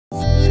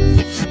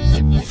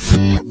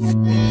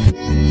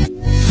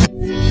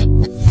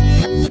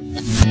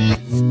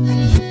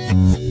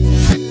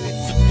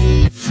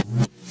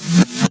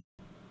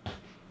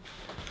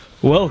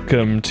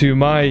Welcome to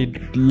my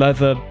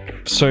leather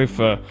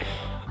sofa.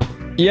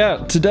 Yeah,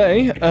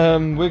 today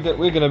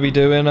we're gonna be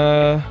doing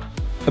a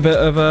bit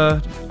of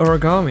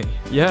origami.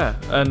 Yeah,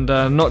 and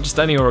not just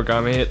any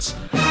origami. It's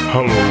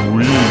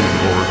Halloween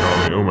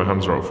origami. Oh, my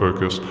hands are out of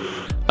focus.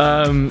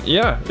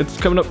 yeah, it's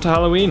coming up to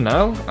Halloween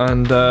now,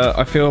 and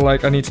I feel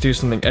like I need to do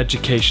something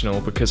educational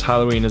because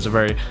Halloween is a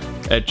very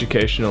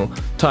educational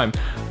time.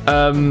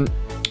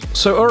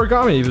 So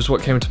origami was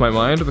what came to my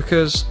mind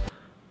because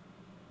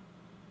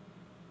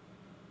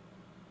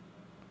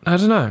I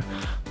don't know.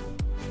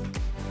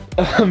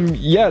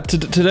 Yeah,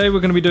 today we're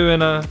going to be doing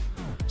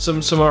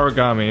some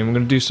origami, and we're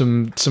going to do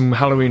some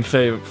Halloween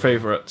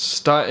favorites,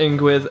 starting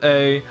with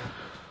a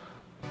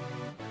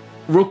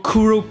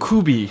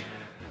rokurokubi.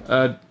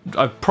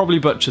 I've probably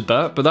butchered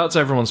that, but that's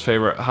everyone's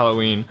favorite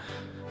Halloween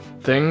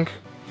thing.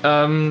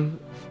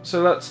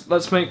 So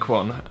let's make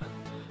one.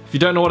 If you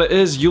don't know what it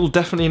is, you'll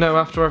definitely know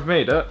after I've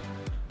made it,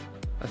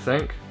 I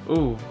think.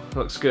 Ooh,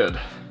 looks good.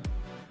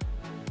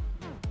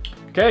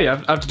 Okay, I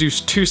have to do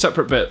two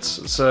separate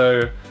bits,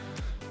 so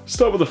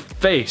start with the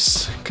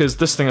face, because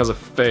this thing has a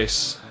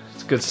face.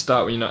 It's a good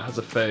start when you know it has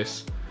a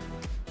face.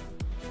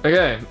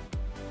 Okay,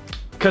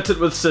 cut it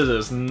with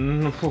scissors.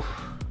 Alright,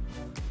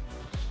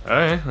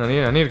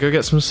 I need to go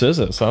get some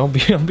scissors. I'll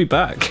be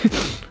back.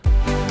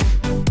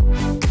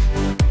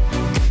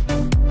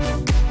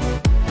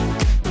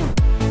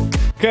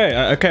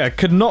 Okay, I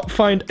could not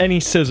find any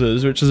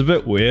scissors, which is a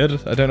bit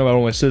weird. I don't know where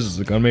all my scissors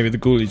are gone. Maybe the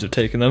ghoulies have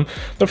taken them.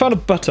 But I found a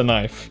butter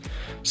knife.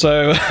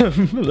 So,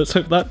 let's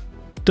hope that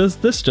does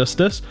this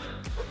justice.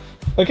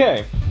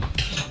 Okay,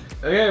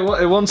 well,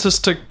 it wants us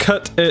to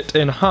cut it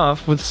in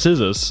half with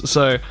scissors.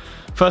 So,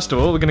 first of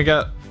all, we're gonna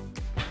get,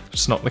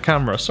 just not the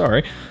camera,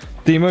 sorry,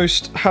 the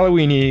most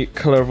Halloween-y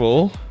colour of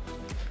all,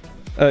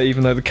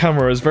 even though the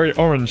camera is very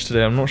orange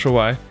today, I'm not sure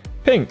why.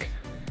 Pink.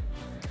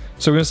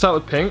 So we're gonna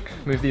start with pink,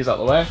 move these out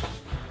of the way.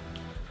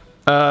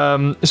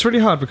 It's really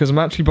hard because I'm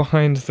actually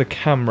behind the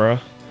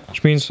camera,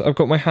 which means I've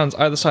got my hands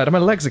either side, and my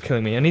legs are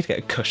killing me. I need to get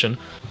a cushion.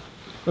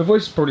 My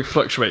voice is probably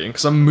fluctuating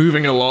because I'm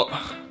moving a lot.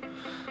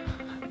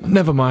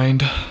 Never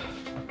mind.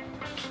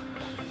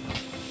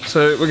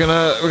 So we're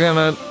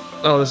gonna,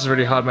 oh, this is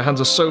really hard. My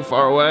hands are so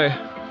far away.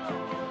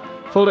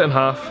 Fold it in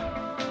half,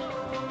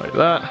 like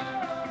that.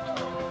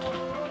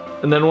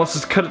 And then once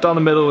it's cut it down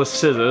the middle with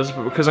scissors,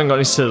 but because I haven't got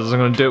any scissors, I'm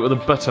gonna do it with a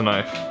butter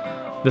knife.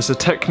 This is a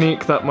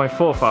technique that my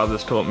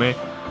forefathers taught me.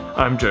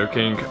 I'm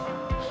joking.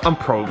 I'm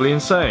probably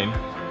insane.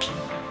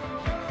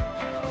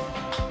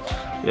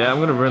 Yeah,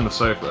 I'm gonna ruin the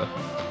sofa.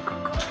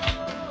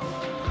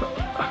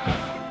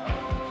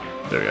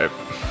 There we go.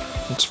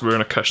 Let's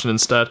ruin a cushion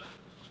instead.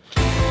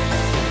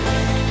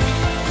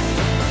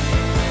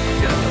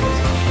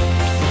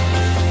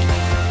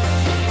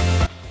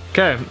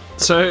 Okay,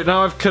 so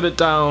now I've cut it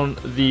down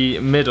the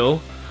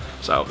middle.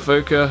 It's out of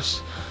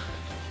focus.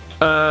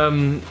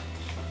 It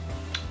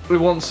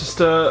wants us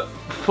to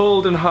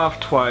fold in half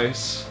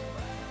twice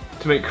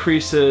to make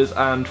creases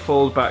and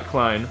fold back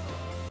line.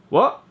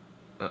 What?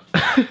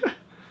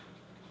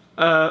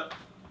 So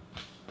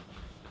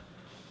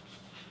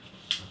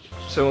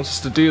it wants us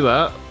to do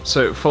that.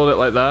 So fold it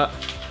like that,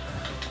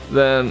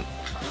 then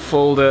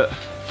fold it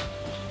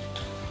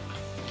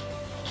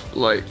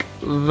like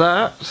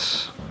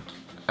that,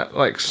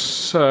 like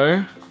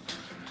so.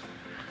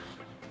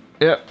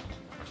 Yep.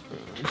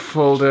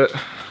 Fold it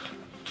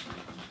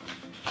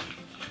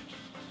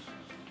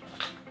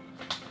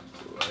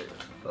like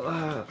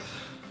that.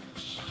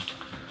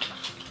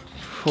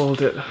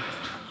 Fold it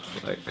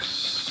like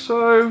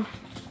so.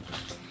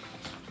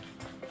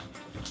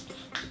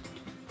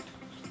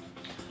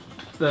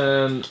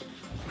 Then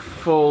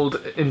fold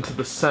into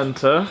the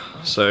center,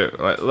 so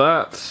like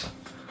that,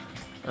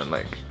 and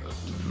like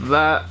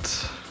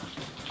that,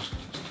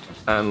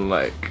 and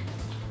like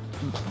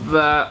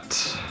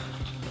that,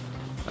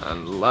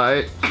 and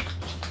like,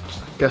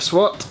 guess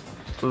what?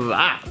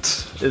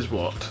 That is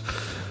what.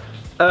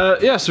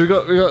 Yeah, so we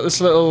got this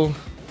little.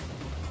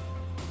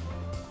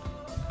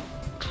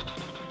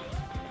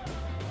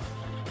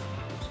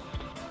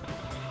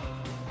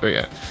 There we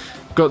go.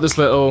 Got this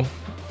little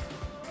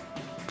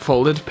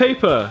folded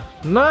paper.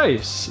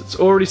 Nice! It's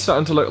already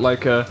starting to look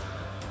like a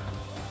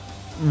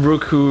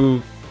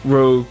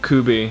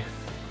rokubi.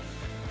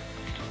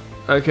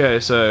 Okay,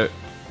 so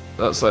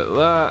that's like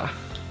that.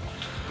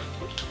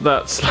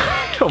 That's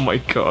like, oh my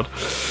god.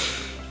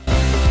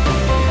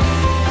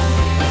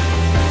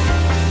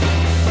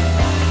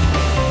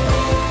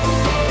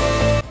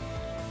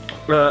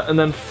 And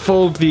then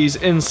fold these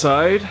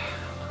inside,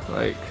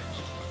 like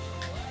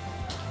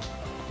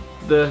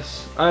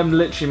this. I'm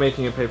literally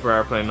making a paper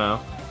airplane now.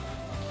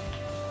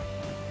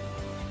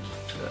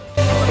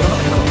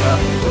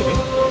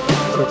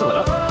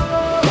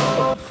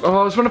 Oh,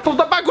 I was trying to fold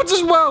that backwards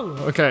as well!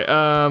 Okay,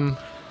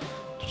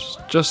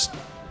 just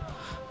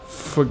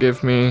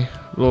forgive me,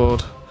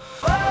 Lord. So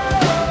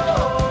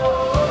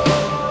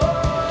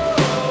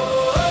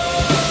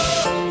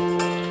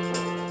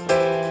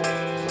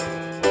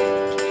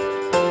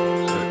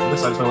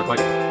this side's gonna look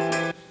like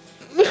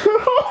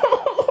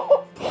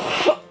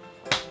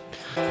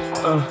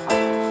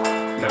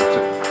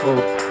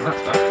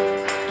That's that.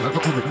 That's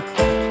not probably that.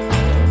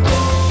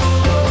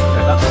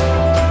 Okay, that's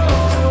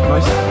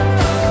nice.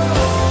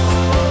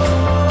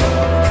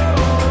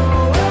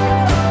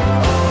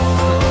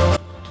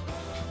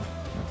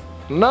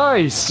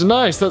 Nice,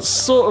 nice. That's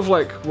sort of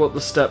like what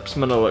the step's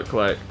gonna look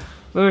like.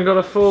 Then we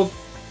gotta fold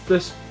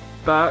this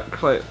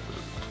back like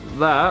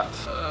that.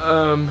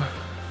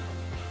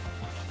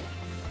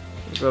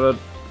 Gotta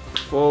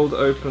fold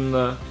open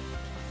the.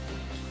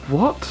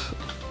 What?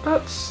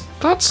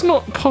 That's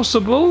not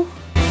possible.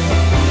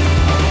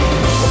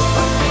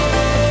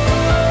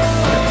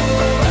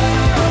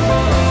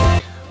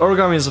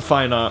 Origami is a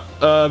fine art.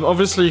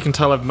 Obviously you can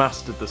tell I've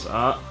mastered this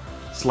art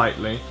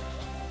slightly.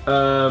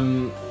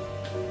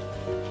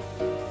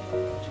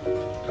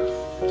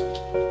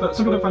 But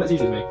some people don't find it as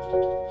easy as me.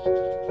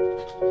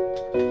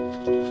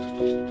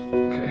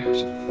 Okay, I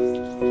should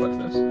flex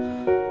this.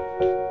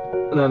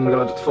 And then we're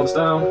gonna fold this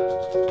down.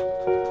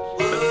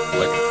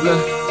 Like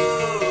this.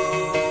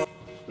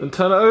 And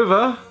turn it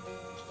over.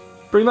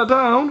 Bring that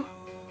down.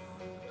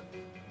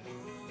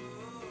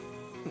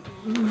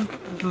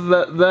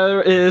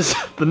 There is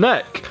the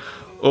neck.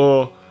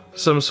 Or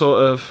some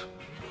sort of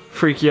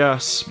freaky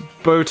ass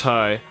bow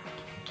tie.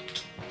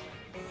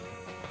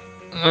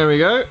 There we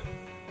go.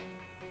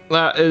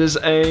 That is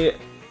a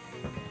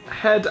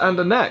head and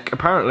a neck,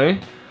 apparently.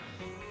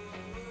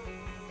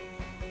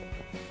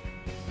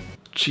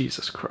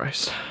 Jesus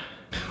Christ.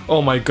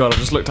 Oh my god, I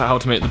just looked at how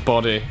to make the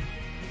body.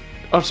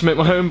 I'll just make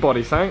my own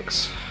body,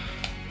 thanks.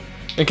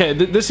 Okay,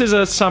 this is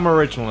a Sam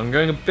original. I'm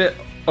going a bit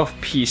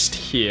off-piste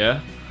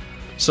here.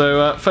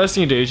 So first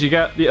thing you do is you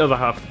get the other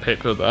half of the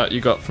paper that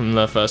you got from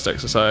the first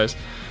exercise.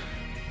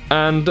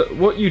 And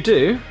what you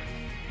do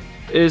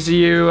is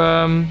you,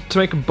 to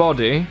make a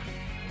body...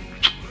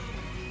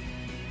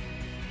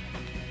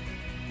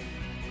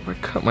 I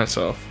cut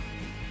myself.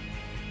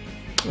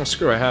 Oh,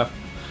 screw I have.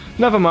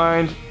 Never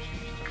mind.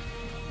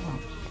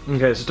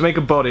 Okay, so to make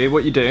a body,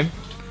 what you do,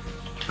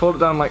 fold it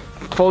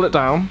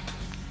down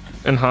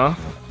in half.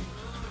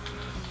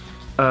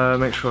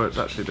 Make sure it's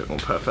actually a bit more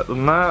perfect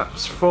than that.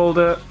 Just fold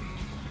it.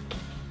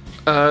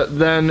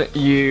 Then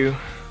you,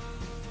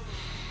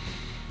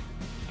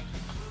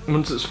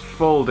 once it's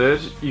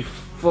folded, you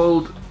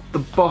fold the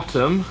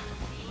bottom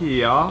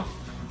here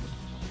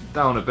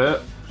down a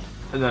bit,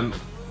 and then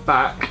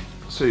back.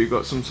 So you've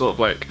got some sort of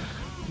like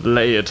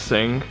layered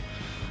thing.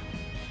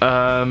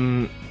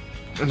 And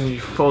then you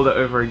fold it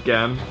over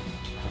again.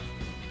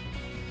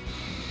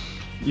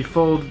 You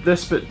fold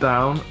this bit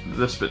down, and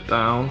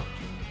then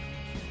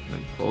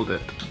fold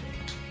it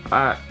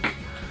back.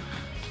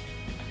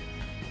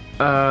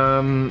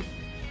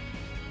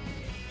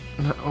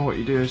 What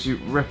you do is you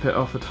rip it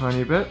off a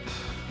tiny bit,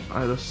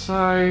 either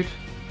side.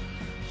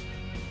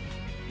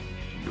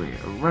 Bring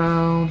it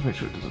around, make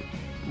sure it doesn't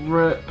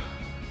rip.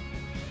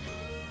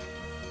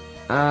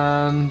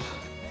 And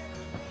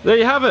there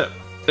you have it.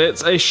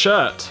 It's a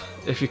shirt,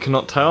 if you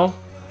cannot tell.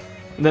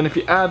 And then if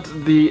you add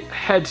the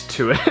head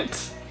to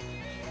it,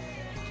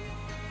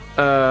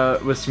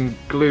 with some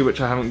glue, which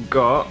I haven't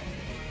got,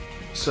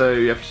 so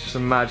you have to just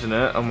imagine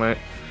it. And wait,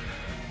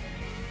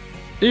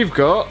 you've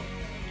got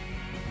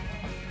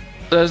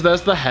there's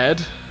the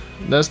head,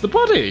 there's the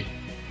body.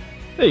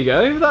 There you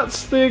go.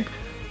 That's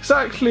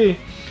exactly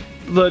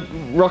the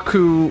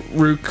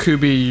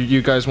Rukubi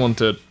you guys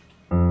wanted.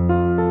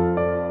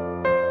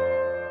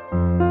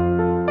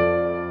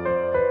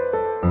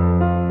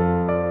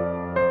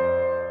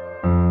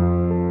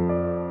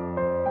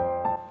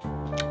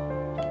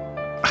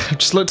 I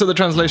just looked at the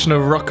translation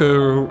of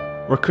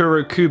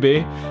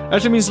Rakurokubi.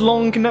 Actually means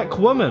long neck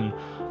woman.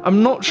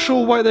 I'm not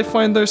sure why they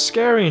find those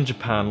scary in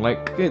Japan.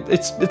 Like,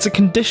 it's a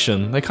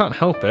condition. They can't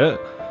help it.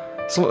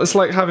 So it's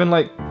like having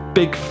like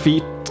big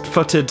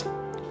footed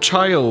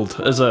child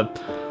as a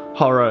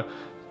horror.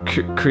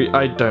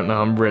 I don't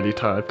know. I'm really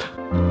tired.